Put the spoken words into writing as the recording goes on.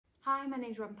Hi, my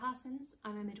name is Robin Parsons.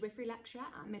 I'm a midwifery lecturer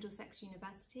at Middlesex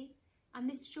University, and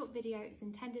this short video is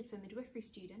intended for midwifery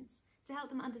students to help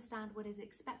them understand what is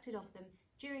expected of them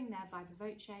during their Viva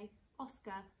Voce,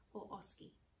 OSCE or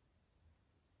OSCE.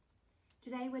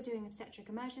 Today we're doing obstetric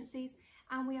emergencies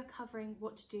and we are covering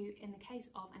what to do in the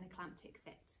case of an eclamptic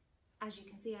fit. As you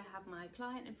can see, I have my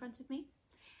client in front of me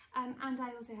and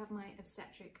I also have my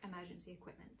obstetric emergency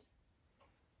equipment.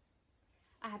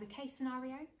 I have a case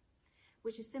scenario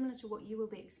which is similar to what you will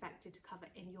be expected to cover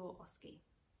in your OSCE.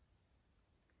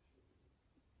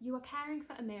 You are caring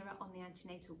for Amira on the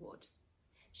antenatal ward.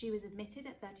 She was admitted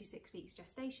at 36 weeks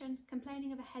gestation,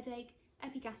 complaining of a headache,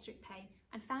 epigastric pain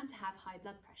and found to have high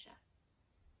blood pressure.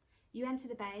 You enter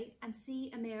the bay and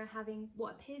see Amira having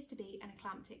what appears to be an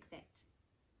eclamptic fit.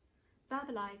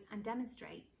 Verbalise and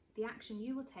demonstrate the action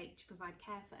you will take to provide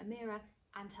care for Amira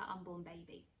and her unborn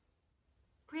baby.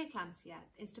 Preeclampsia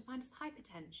is defined as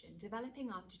hypertension developing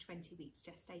after 20 weeks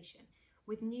gestation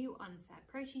with new onset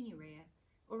proteinuria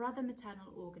or other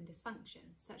maternal organ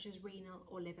dysfunction such as renal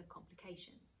or liver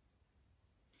complications.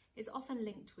 It's often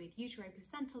linked with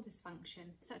uteroplacental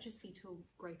dysfunction such as fetal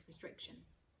growth restriction.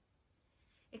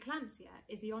 Eclampsia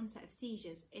is the onset of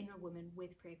seizures in a woman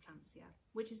with preeclampsia,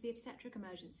 which is the obstetric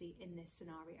emergency in this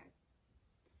scenario.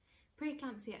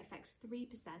 Preeclampsia affects 3%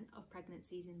 of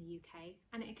pregnancies in the UK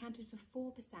and it accounted for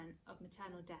 4% of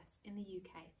maternal deaths in the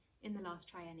UK in the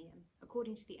last triennium,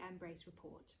 according to the Embrace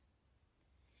report.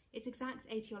 Its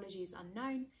exact etiology is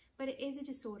unknown, but it is a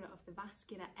disorder of the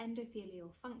vascular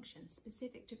endothelial function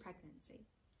specific to pregnancy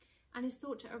and is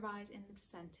thought to arise in the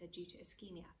placenta due to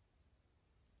ischemia.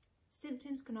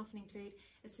 Symptoms can often include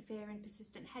a severe and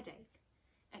persistent headache,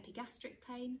 epigastric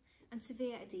pain and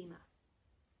severe edema,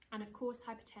 and of course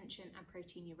hypertension and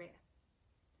proteinuria.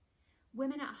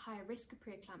 Women at a higher risk of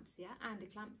preeclampsia and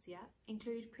eclampsia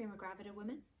include prima gravida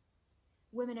women,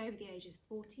 women over the age of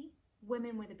 40,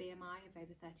 women with a BMI of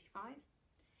over 35,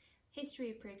 history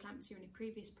of preeclampsia in a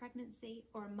previous pregnancy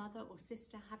or a mother or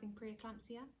sister having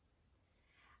preeclampsia,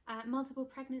 multiple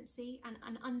pregnancy and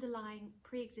an underlying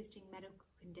pre-existing medical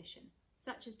condition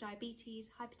such as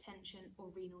diabetes, hypertension or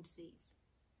renal disease.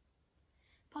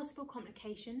 Possible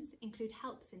complications include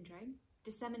HELLP syndrome,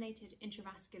 disseminated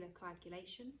intravascular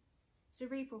coagulation,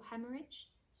 cerebral hemorrhage,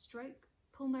 stroke,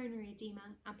 pulmonary edema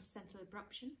and placental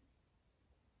abruption.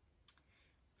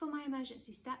 For my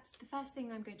emergency steps, the first thing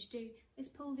I'm going to do is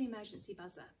pull the emergency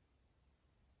buzzer.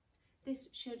 This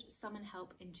should summon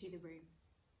help into the room.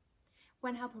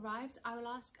 When help arrives, I will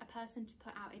ask a person to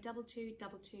put out a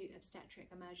 222 obstetric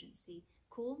emergency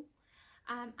call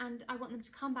and I want them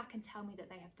to come back and tell me that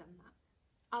they have done that.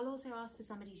 I'll also ask for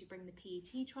somebody to bring the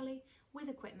PET trolley with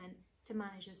equipment to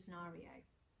manage the scenario.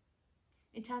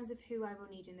 In terms of who I will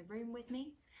need in the room with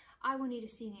me, I will need a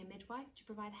senior midwife to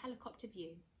provide helicopter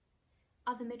view,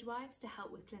 other midwives to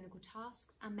help with clinical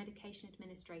tasks and medication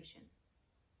administration.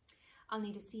 I'll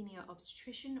need a senior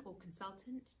obstetrician or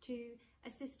consultant to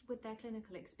assist with their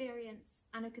clinical experience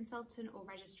and a consultant or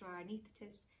registrar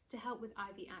anaesthetist to help with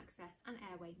IV access and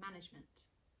airway management.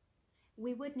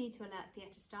 We would need to alert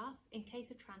theatre staff in case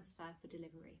of transfer for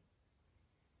delivery.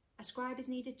 A scribe is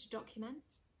needed to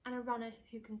document and a runner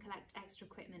who can collect extra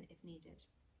equipment if needed.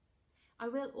 I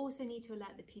will also need to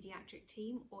alert the paediatric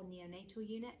team or neonatal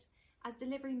unit as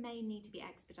delivery may need to be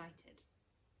expedited.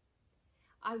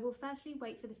 I will firstly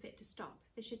wait for the fit to stop.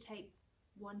 This should take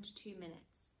 1 to 2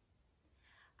 minutes.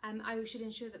 I should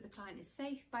ensure that the client is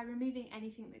safe by removing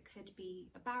anything that could be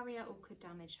a barrier or could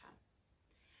damage her.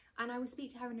 And I will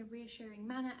speak to her in a reassuring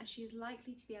manner as she is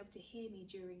likely to be able to hear me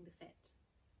during the fit.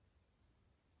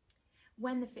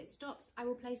 When the fit stops, I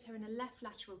will place her in a left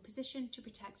lateral position to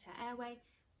protect her airway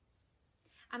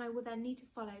and I will then need to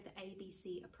follow the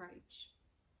ABC approach.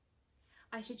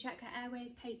 I should check her airway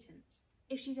is patent.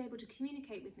 If she's able to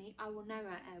communicate with me, I will know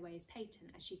her airway is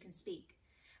patent as she can speak.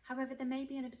 However, there may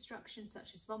be an obstruction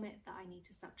such as vomit that I need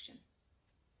to suction.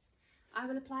 I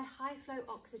will apply high flow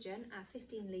oxygen at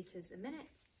 15 litres a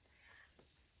minute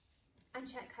and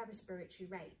check her respiratory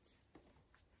rate.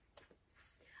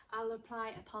 I'll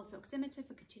apply a pulse oximeter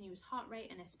for continuous heart rate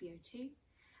and SpO2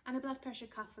 and a blood pressure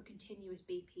cuff for continuous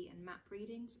BP and MAP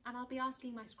readings, and I'll be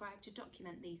asking my scribe to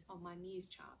document these on my Muse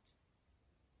chart.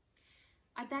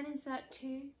 I then insert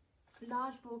 2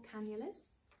 large bore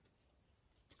cannulas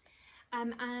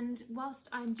and whilst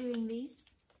I'm doing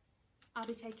these, I'll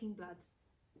be taking blood.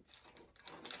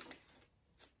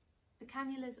 The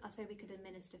cannulas are so we could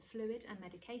administer fluid and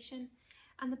medication,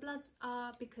 and the bloods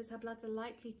are because her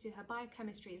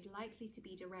biochemistry is likely to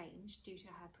be deranged due to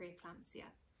her preeclampsia.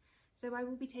 So I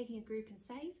will be taking a group and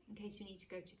save in case you need to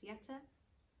go to theatre,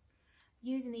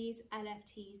 using these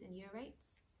LFTs and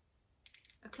urates,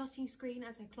 clotting screen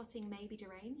as her clotting may be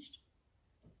deranged,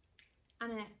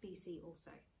 and an FBC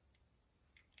also.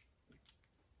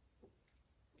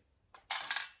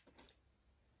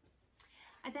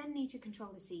 I then need to control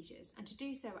the seizures, and to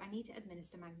do so I need to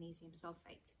administer magnesium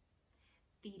sulfate.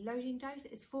 The loading dose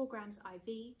is 4 grams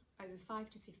IV over 5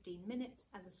 to 15 minutes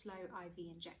as a slow IV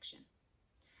injection.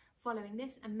 Following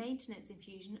this, a maintenance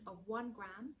infusion of 1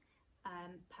 gram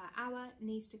per hour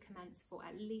needs to commence for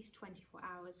at least 24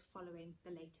 hours following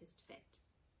the latest fit.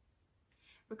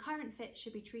 Recurrent fit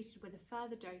should be treated with a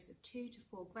further dose of 2 to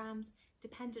 4 grams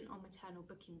dependent on maternal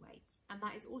booking weights, and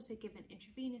that is also given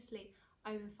intravenously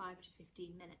over 5 to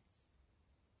 15 minutes.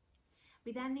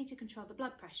 We then need to control the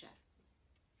blood pressure,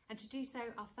 and to do so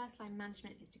our first line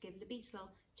management is to give labetalol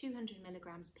 200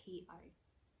 milligrams PO,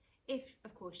 if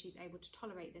of course she's able to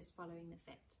tolerate this following the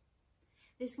fit.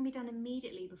 This can be done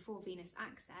immediately before venous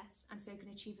access and so can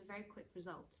achieve a very quick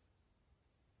result.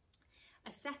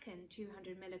 A second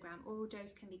 200 milligram oral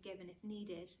dose can be given if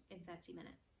needed in 30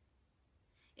 minutes.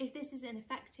 If this is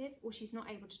ineffective or she's not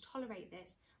able to tolerate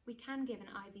this, we can give an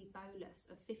IV bolus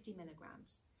of 50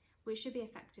 milligrams, which should be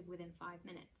effective within 5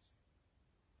 minutes.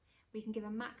 We can give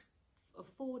a max of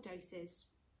 4 doses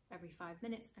every 5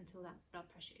 minutes until that blood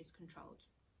pressure is controlled,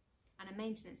 and a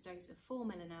maintenance dose of 4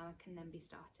 ml an hour can then be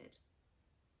started.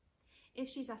 If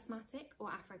she's asthmatic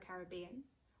or Afro-Caribbean,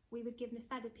 we would give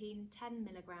nifedipine 10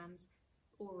 milligrams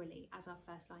orally as our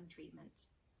first line treatment.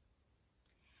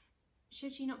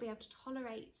 Should she not be able to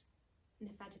tolerate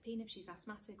nifedipine if she's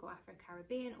asthmatic or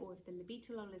Afro-Caribbean, or if the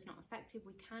labetalol is not effective,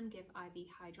 we can give IV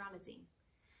hydralazine.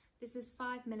 This is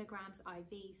 5 milligrams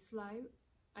IV slow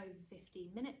over 15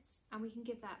 minutes, and we can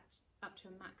give that up to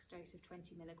a max dose of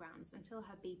 20 milligrams until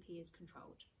her BP is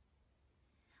controlled.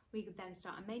 We could then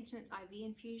start a maintenance IV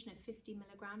infusion of 50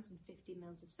 milligrams and 50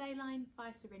 ml of saline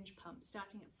via syringe pump,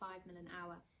 starting at 5 ml an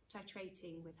hour,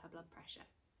 titrating with her blood pressure.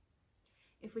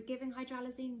 If we're giving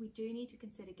hydralazine, we do need to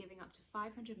consider giving up to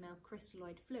 500 ml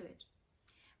crystalloid fluid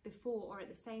before or at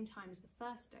the same time as the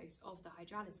first dose of the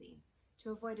hydralazine to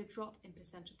avoid a drop in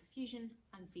placental perfusion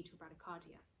and fetal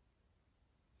bradycardia.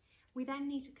 We then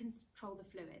need to control the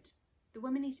fluid. The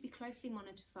woman needs to be closely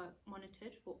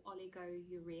monitored for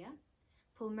oligouria,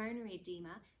 pulmonary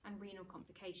edema and renal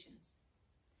complications.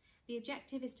 The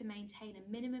objective is to maintain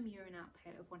a minimum urine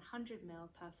output of 100 ml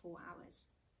per 4 hours.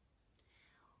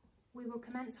 We will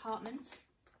commence Hartmann's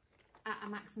at a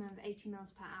maximum of 80 ml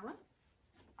per hour,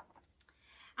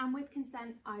 and with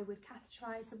consent I would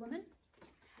catheterise the woman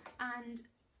and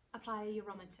apply a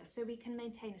urometer so we can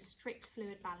maintain a strict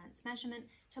fluid balance measurement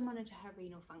to monitor her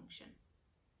renal function.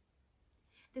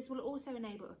 This will also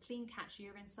enable a clean catch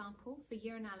urine sample for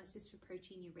urinalysis for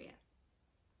proteinuria.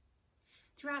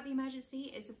 Throughout the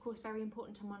emergency, it's of course very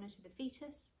important to monitor the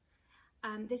fetus.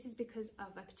 This is because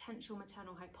of a potential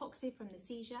maternal hypoxia from the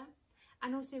seizure,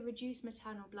 and also reduced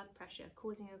maternal blood pressure,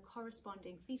 causing a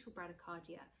corresponding fetal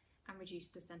bradycardia and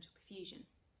reduced placental perfusion.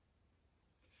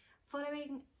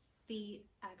 Following the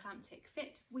eclamptic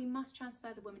fit, we must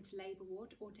transfer the woman to labour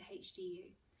ward or to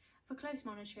HDU for close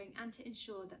monitoring and to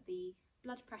ensure that the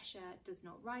blood pressure does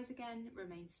not rise again,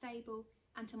 remains stable,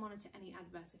 and to monitor any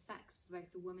adverse effects for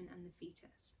both the woman and the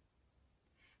fetus.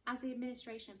 As the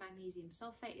administration of magnesium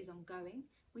sulfate is ongoing,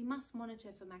 we must monitor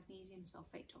for magnesium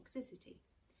sulfate toxicity.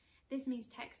 This means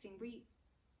testing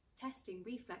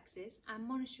reflexes and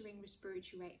monitoring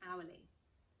respiratory rate hourly.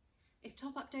 If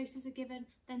top-up doses are given,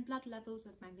 then blood levels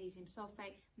of magnesium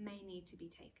sulfate may need to be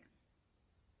taken.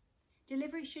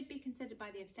 Delivery should be considered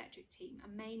by the obstetric team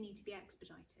and may need to be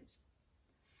expedited.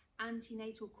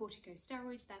 Antenatal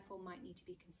corticosteroids therefore might need to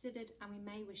be considered, and we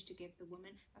may wish to give the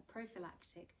woman a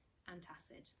prophylactic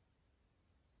antacid.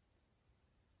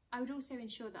 I would also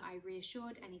ensure that I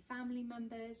reassured any family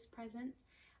members present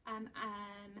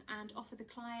and offer the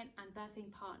client and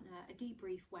birthing partner a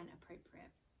debrief when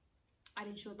appropriate. I'd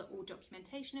ensure that all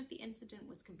documentation of the incident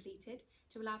was completed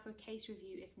to allow for a case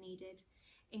review if needed,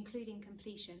 including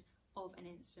completion of an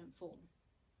incident form.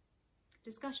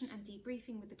 Discussion and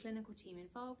debriefing with the clinical team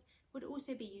involved would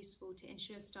also be useful to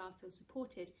ensure staff feel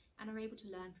supported and are able to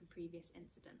learn from previous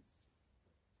incidents.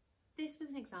 This was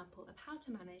an example of how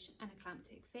to manage an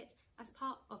eclamptic fit as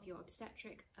part of your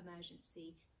obstetric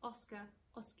emergency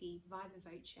OSCE viva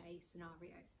voce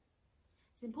scenario.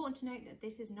 It's important to note that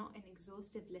this is not an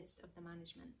exhaustive list of the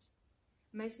management.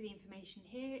 Most of the information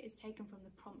here is taken from the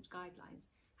prompt guidelines.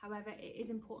 However, it is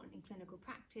important in clinical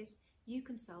practice you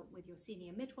consult with your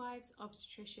senior midwives,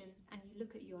 obstetricians, and you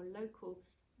look at your local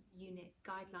unit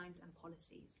guidelines and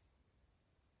policies.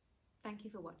 Thank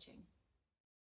you for watching.